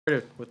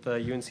With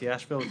UNC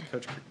Asheville with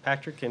Coach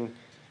Patrick and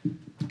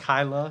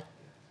Kyla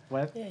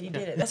Webb. Yeah, you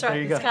did it. That's right.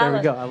 There you go. It's Kyla. There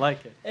we go. I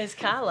like it. It's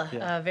Kyla.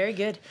 Yeah. Very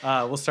good.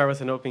 We'll start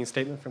with an opening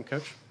statement from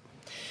Coach.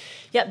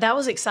 Yeah, that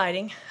was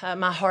exciting.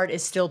 My heart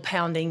is still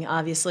pounding,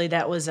 obviously.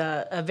 That was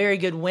a very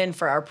good win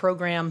for our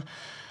program.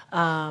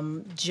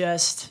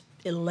 Just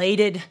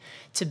elated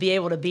to be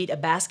able to beat a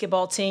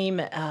basketball team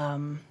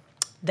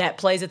that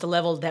plays at the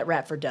level that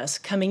Radford does.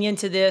 Coming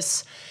into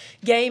this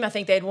game, I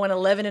think they'd won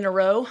 11 in a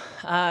row.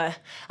 I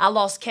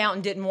lost count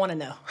and didn't want to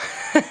know.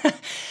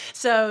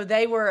 So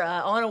they were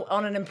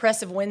on an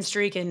impressive win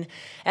streak, and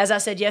as I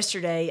said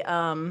yesterday,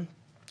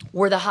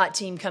 we're the hot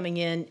team coming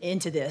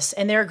into this,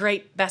 and they're a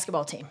great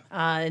basketball team,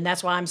 and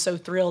that's why I'm so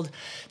thrilled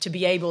to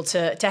be able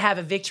to have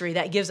a victory.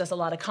 That gives us a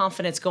lot of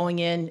confidence going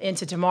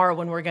into tomorrow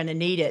when we're going to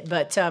need it.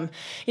 But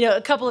you know,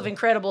 a couple of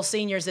incredible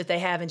seniors that they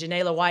have in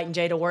Janela White and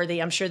Jada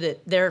Worthy. I'm sure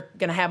that they're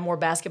going to have more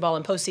basketball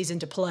and postseason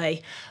to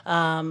play,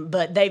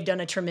 but they've done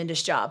a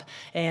tremendous job,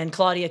 and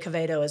Claudia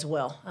Quevedo as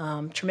well.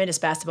 Tremendous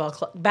basketball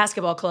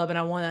club, and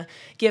I want to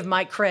give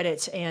Mike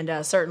credit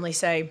and certainly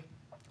say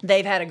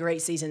they've had a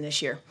great season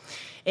this year.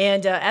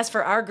 And as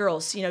for our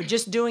girls, you know,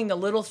 just doing the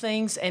little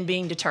things and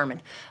being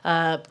determined.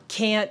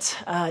 Can't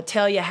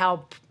tell you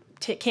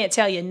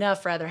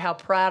enough, rather, how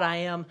proud I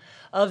am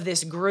of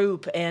this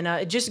group,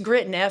 and just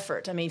grit and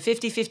effort. I mean,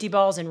 50-50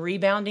 balls and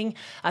rebounding,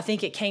 I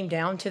think it came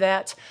down to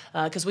that,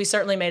 because we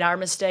certainly made our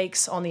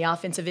mistakes on the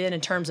offensive end in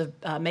terms of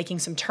making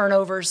some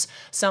turnovers,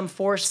 some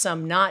forced,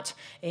 some not,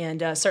 and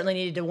certainly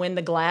needed to win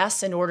the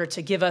glass in order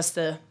to give us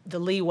the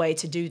leeway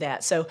to do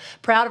that. So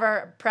proud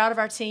of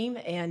our team,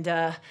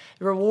 and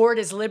reward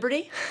is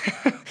liberty.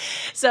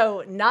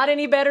 So not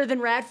any better than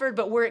Radford,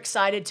 but we're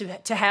excited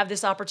to have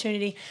this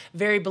opportunity.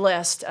 Very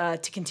blessed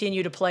to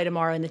continue to play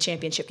tomorrow in the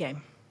championship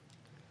game.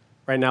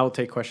 Right now, we'll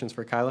take questions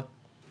for Kyla.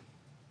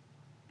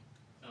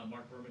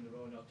 Mark Berman, the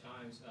Roanoke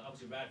Times.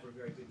 Obviously, Radford, a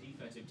very good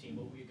defensive team.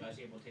 What were you guys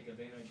able to take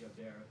advantage of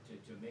there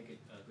to make it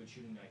a good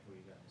shooting night for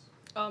you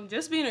guys?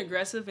 Just being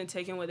aggressive and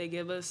taking what they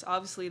give us.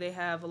 Obviously, they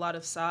have a lot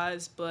of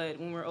size, but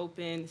when we're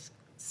open,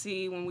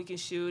 see when we can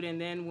shoot, and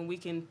then when we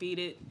can feed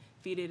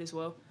it as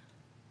well.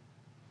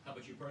 How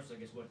about you personally? I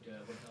guess what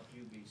helped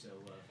you be so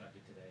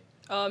effective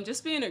today?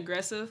 Just being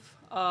aggressive,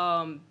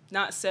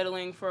 not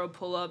settling for a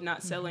pull-up,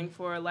 not settling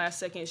for a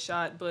last-second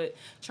shot, but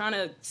trying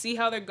to see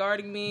how they're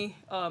guarding me,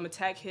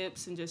 attack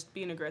hips, and just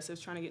being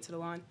aggressive, trying to get to the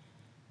line.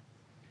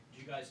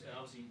 Did you guys,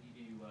 obviously,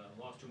 you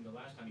lost to them the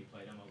last time you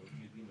played. I don't know if you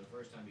beat them the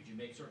first time. Did you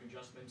make certain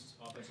adjustments,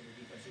 offensively,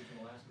 defensively,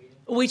 from the last meeting?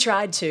 We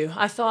tried to.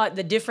 I thought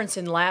the difference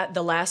in the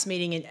last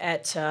meeting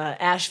at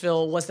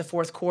Asheville was the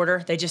fourth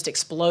quarter. They just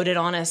exploded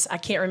on us. I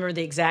can't remember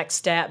the exact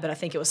stat, but I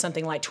think it was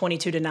something like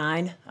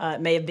 22-9.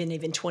 It may have been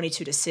even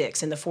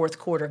 22-6 in the fourth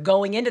quarter.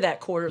 Going into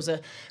that quarter was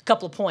a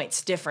couple of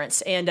points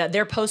difference, and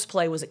their post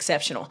play was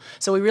exceptional.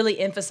 So we really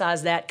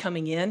emphasized that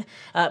coming in.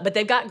 But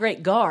they've got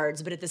great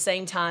guards, but at the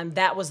same time,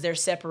 that was their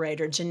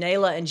separator.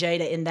 Janela and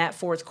Jada in that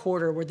fourth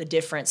quarter were the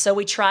difference. So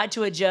we tried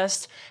to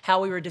adjust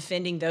how we were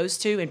defending those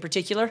two in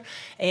particular,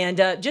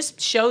 and just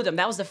show them.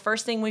 That was the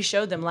first thing we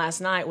showed them last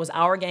night was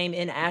our game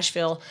in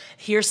Asheville.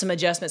 Here's some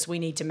adjustments we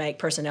need to make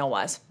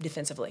personnel-wise,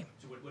 defensively.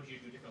 So what did you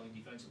do differently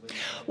defensively?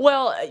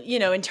 Well, you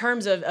know, in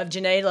terms of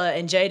Janela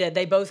and Jada,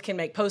 they both can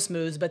make post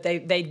moves, but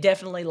they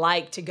definitely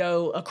like to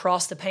go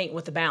across the paint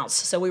with the bounce.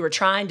 So we were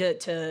trying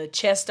to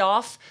chest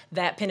off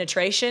that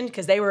penetration,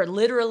 because they were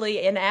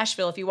literally in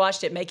Asheville, if you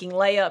watched it, making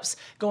layups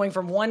going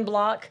from one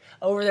block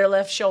over their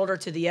left shoulder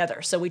to the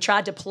other. So we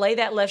tried to play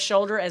that left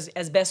shoulder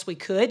as best we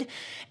could.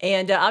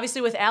 And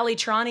obviously with Allie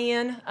Troney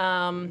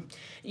in,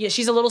 yeah,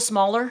 she's a little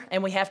smaller,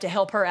 and we have to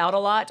help her out a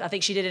lot. I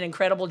think she did an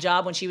incredible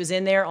job when she was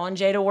in there on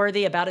Jada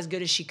Worthy, about as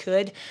good as she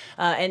could.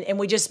 And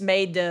we just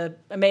made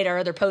our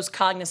other post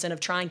cognizant of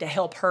trying to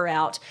help her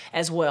out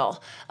as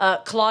well.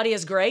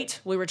 Claudia's great.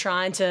 We were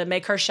trying to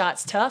make her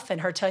shots tough, and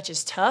her touch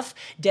is tough.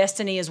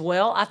 Destiny as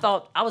well.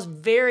 I was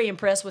very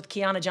impressed with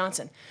Kiana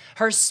Johnson.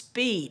 Her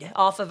speed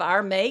off of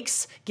our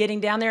makes, getting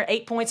down there,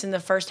 8 points in the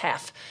first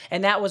half.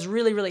 And that was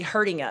really, really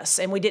hurting us,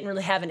 and we didn't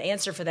really have an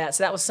answer for that.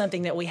 So that was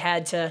something that we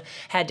had to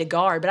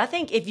guard. But I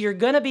think if you're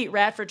going to beat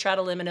Radford, try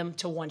to limit them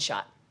to one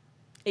shot.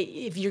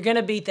 If you're going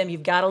to beat them,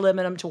 you've got to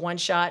limit them to one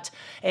shot,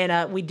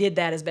 and we did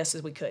that as best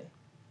as we could.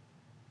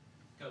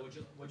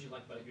 What'd you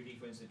like about your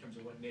defense in terms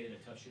of what made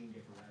it a tough shooting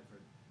game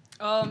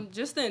for Radford?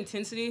 Just the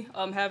intensity,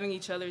 having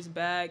each other's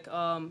back,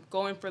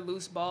 going for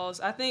loose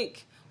balls. I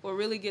think what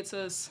really gets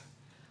us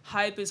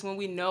hype is when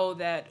we know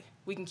that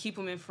we can keep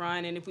them in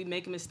front, and if we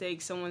make a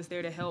mistake, someone's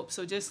there to help.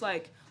 So just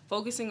like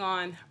focusing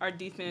on our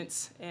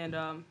defense, and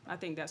I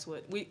think that's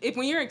what when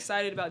you're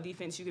excited about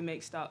defense, you can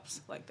make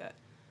stops like that.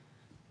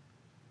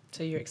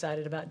 So you're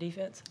excited about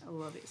defense? I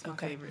love it. It's my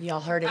Okay. favorite. Y'all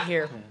heard it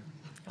here.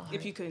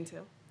 If you couldn't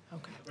tell.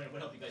 Okay.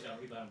 What helped you guys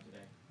out rebounding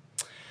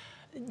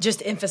today?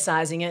 Just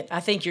emphasizing it.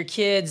 I think your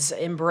kids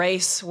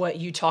embrace what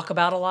you talk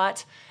about a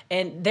lot,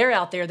 and they're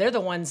out there. They're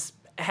the ones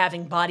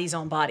having bodies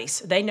on bodies.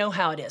 They know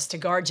how it is to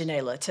guard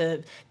Janela,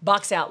 to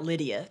box out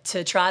Lydia,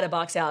 to try to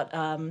box out,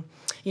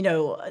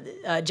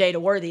 Jada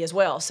Worthy as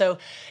well. So,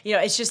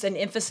 it's just an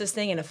emphasis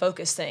thing and a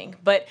focus thing.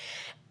 But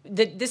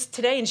this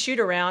today in shoot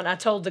around, I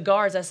told the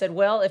guards, I said,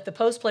 well, if the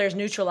post players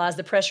neutralize,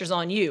 the pressure's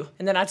on you.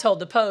 And then I told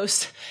the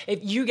post, if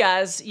you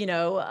guys,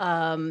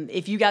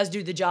 if you guys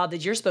do the job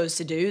that you're supposed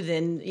to do,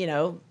 then,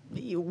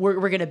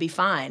 we're going to be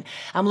fine.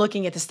 I'm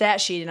looking at the stat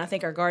sheet, and I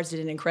think our guards did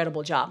an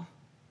incredible job.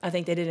 I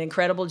think they did an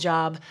incredible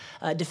job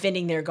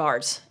defending their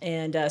guards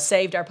and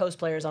saved our post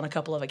players on a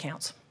couple of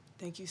accounts.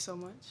 Thank you so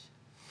much.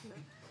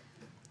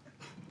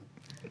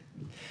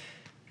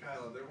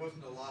 Kyla, there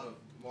wasn't a lot of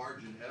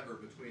margin ever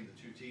between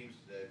the two teams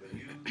today, but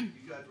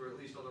you guys were at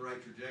least on the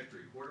right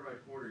trajectory. Quarter by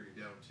quarter,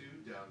 you're down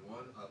 2, down 1,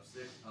 up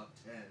 6, up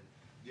 10.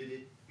 Did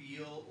it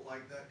feel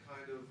like that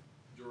kind of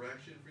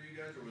direction for you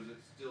guys, or was it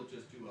still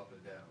just too up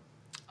and down?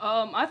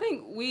 I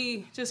think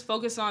we just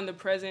focus on the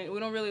present. We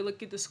don't really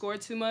look at the score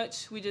too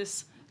much. We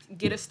just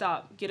get a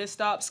stop,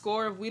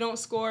 score. If we don't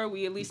score,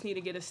 we at least need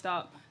to get a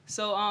stop.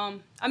 So,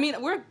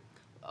 we're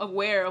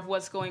aware of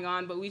what's going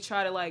on, but we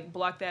try to,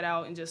 block that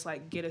out and just,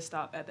 get a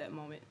stop at that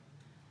moment.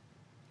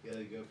 You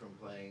gotta go from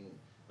playing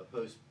a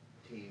post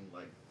team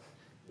like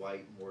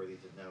White and Worthy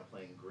to now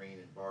playing Green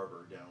and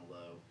Barber down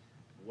low.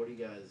 What do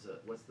you guys?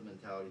 What's the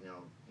mentality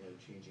now?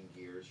 Changing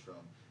gears from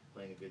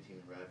playing a good team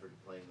in Radford to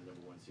playing the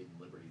 #1 seed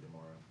in Liberty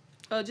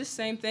tomorrow. Just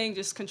same thing,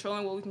 just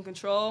controlling what we can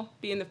control,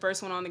 being the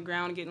first one on the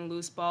ground, getting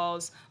loose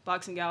balls,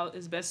 boxing out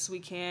as best as we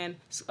can,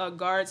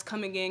 guards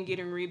coming in,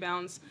 getting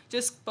rebounds,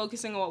 just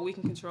focusing on what we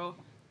can control.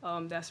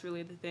 That's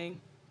really the thing,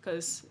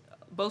 because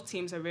both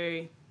teams are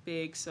very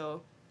big,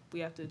 so we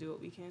have to do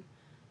what we can.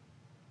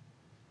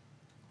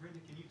 Brenda,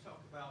 can you talk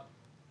about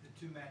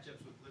the 2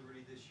 matchups with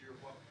Liberty this year?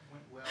 What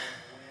went well in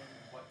the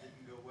win, what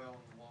didn't go well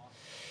in the loss?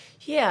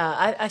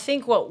 Yeah, I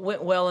think what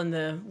went well in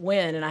the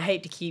win, and I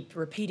hate to keep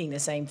repeating the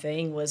same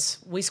thing, was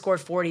we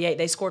scored 48.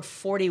 They scored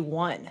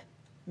 41. I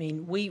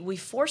mean, we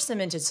forced them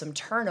into some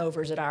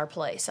turnovers at our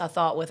place. I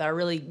thought with our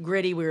really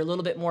gritty, we were a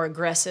little bit more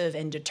aggressive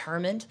and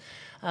determined.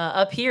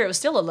 Up here, it was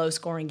still a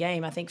low-scoring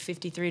game, I think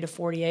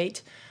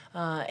 53-48.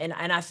 And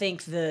I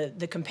think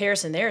the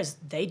comparison there is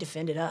they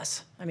defended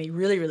us. I mean,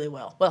 really, really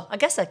well. Well, I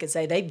guess I could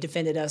say they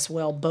defended us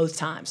well both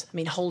times. I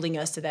mean, holding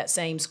us to that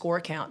same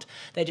score count.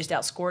 They just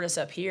outscored us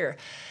up here.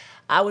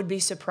 I would be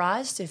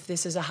surprised if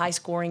this is a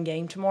high-scoring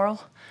game tomorrow.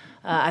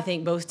 I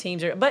think both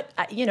teams are, but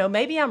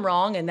maybe I'm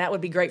wrong, and that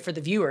would be great for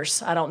the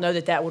viewers. I don't know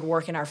that would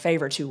work in our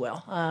favor too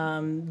well.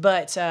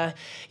 But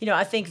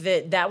I think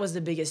that was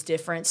the biggest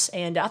difference,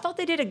 and I thought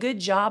they did a good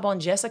job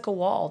on Jessica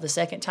Wall the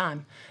second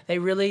time. They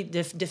really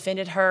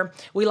defended her.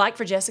 We like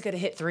for Jessica to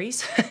hit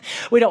threes.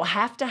 We don't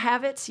have to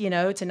have it.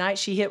 Tonight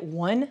she hit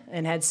 1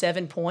 and had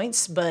 7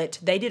 points, but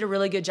they did a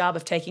really good job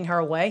of taking her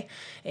away,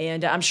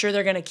 and I'm sure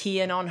they're going to key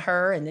in on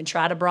her and then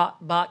try to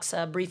box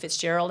Bree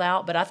Fitzgerald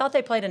out. But I thought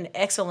they played an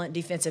excellent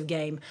defensive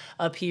game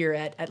up here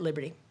at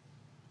Liberty.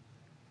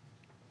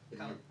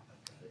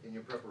 In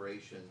your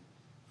preparation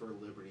for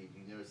Liberty,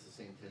 do you notice the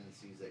same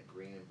tendencies that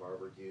Green and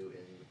Barber do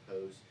in the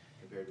post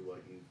compared to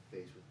what you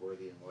face with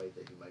Worthy and White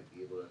that you might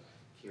be able to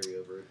carry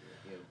over,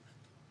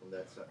 from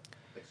that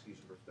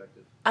execution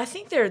perspective? I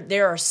think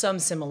there are some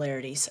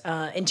similarities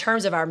in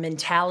terms of our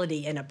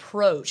mentality and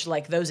approach,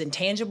 like those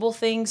intangible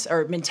things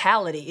or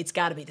mentality. It's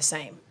got to be the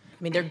same.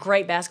 I mean, they're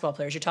great basketball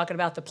players. You're talking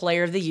about the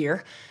player of the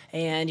year,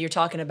 and you're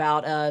talking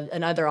about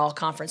another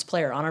all-conference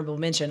player, honorable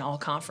mention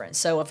all-conference.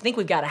 So I think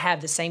we've got to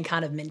have the same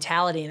kind of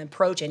mentality and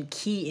approach and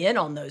key in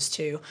on those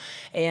two.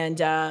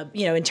 And,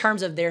 in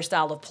terms of their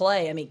style of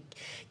play, I mean,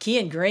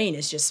 Kian Green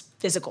is just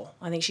physical.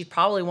 I think she's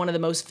probably one of the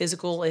most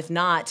physical, if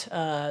not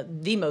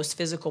the most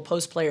physical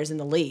post players in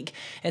the league.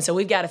 And so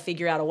we've got to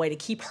figure out a way to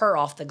keep her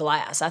off the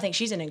glass. I think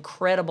she's an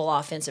incredible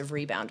offensive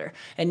rebounder.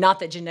 And not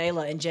that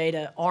Janela and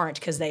Jada aren't,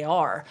 because they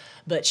are,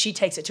 but she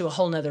takes it to a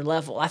whole nother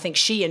level. I think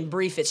she and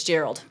Bree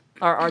Fitzgerald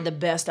are the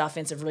best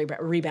offensive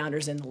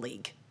rebounders in the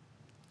league.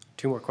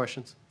 2 more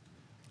questions.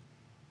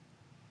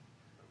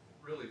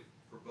 Really,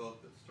 for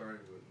both, but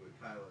starting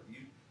with Kyla,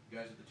 you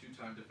guys are the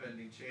 2-time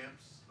defending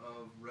champs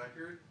of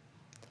record,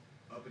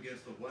 up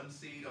against the 1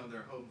 seed on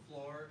their home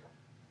floor.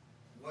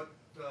 What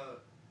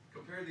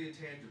compare the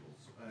intangibles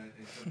and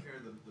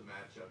compare the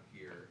matchup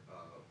here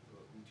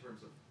in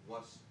terms of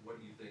what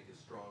do you think is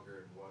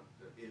stronger and what,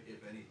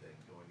 if anything,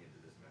 going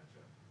into this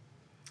matchup?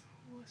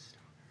 What's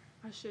stronger?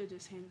 I should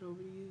just hand it over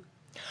to you.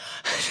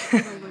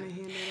 I'm gonna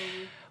hand it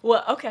over.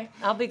 Well, okay,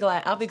 I'll be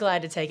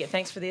glad to take it.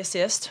 Thanks for the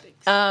assist.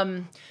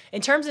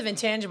 In terms of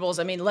intangibles,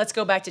 I mean, let's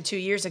go back to 2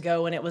 years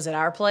ago when it was at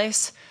our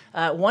place.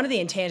 One of the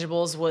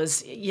intangibles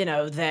was,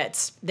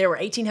 that there were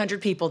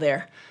 1,800 people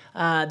there.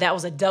 That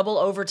was a double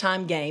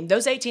overtime game.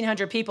 Those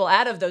 1,800 people,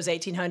 out of those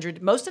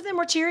 1,800, most of them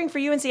were cheering for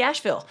UNC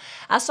Asheville.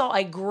 I saw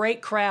a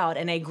great crowd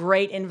and a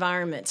great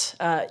environment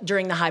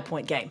during the High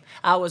Point game.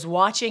 I was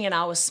watching and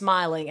I was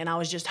smiling and I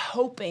was just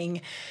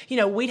hoping,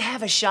 we'd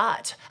have a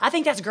shot. I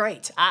think that's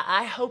great.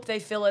 I hope they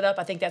fill it up.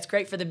 I think that's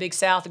great for the Big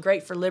South,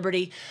 great for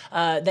Liberty.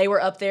 They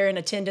were up there in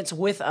attendance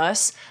with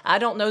us. I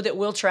don't know that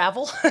we'll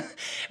travel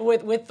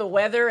with the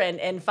weather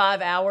and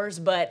 5 hours,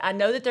 but I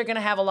know that they're going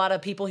to have a lot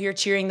of people here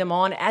cheering them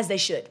on, as they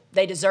should.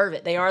 They deserve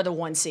it. They are the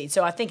 1 seed.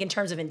 So I think in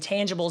terms of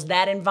intangibles,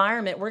 that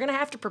environment we're going to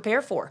have to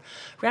prepare for.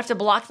 We're going to have to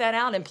block that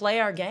out and play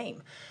our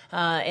game.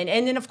 And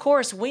then, of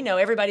course, we know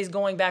everybody's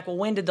going back, well,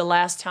 when did the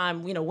last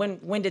time,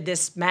 when did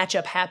this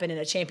matchup happen in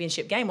a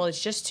championship game? Well,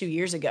 it's just 2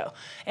 years ago.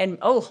 And,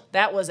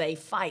 that was a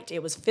fight.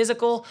 It was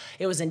physical.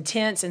 It was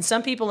intense. And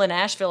some people in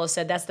Asheville have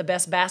said that's the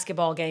best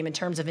basketball game in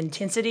terms of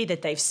intensity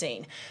that they've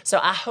seen. So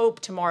I hope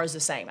tomorrow's the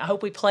same. I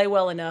hope we play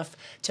well enough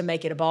to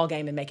make it a ball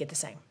game and make it the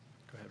same.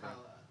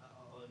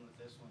 I'll end with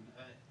this one.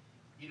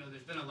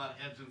 There's been a lot of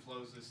ebbs and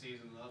flows this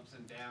season, ups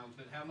and downs,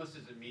 but how much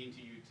does it mean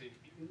to you to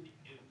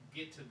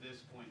get to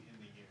this point in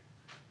the year?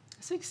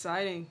 It's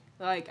exciting.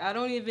 I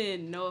don't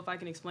even know if I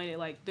can explain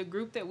it. The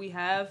group that we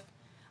have,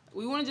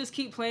 we want to just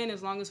keep playing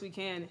as long as we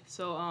can.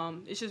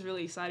 So it's just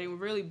really exciting. We're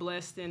really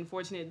blessed and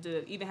fortunate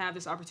to even have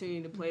this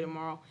opportunity to play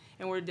tomorrow.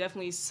 And we're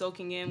definitely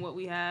soaking in what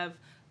we have,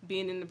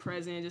 being in the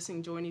present, just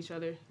enjoying each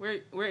other.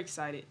 We're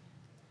excited.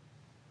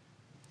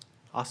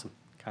 Awesome.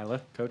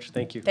 Kyla, Coach,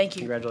 thank you. Thank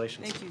you.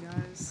 Congratulations. Thank you,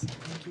 guys.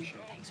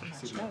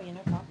 Thanks so much. No, no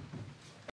problem.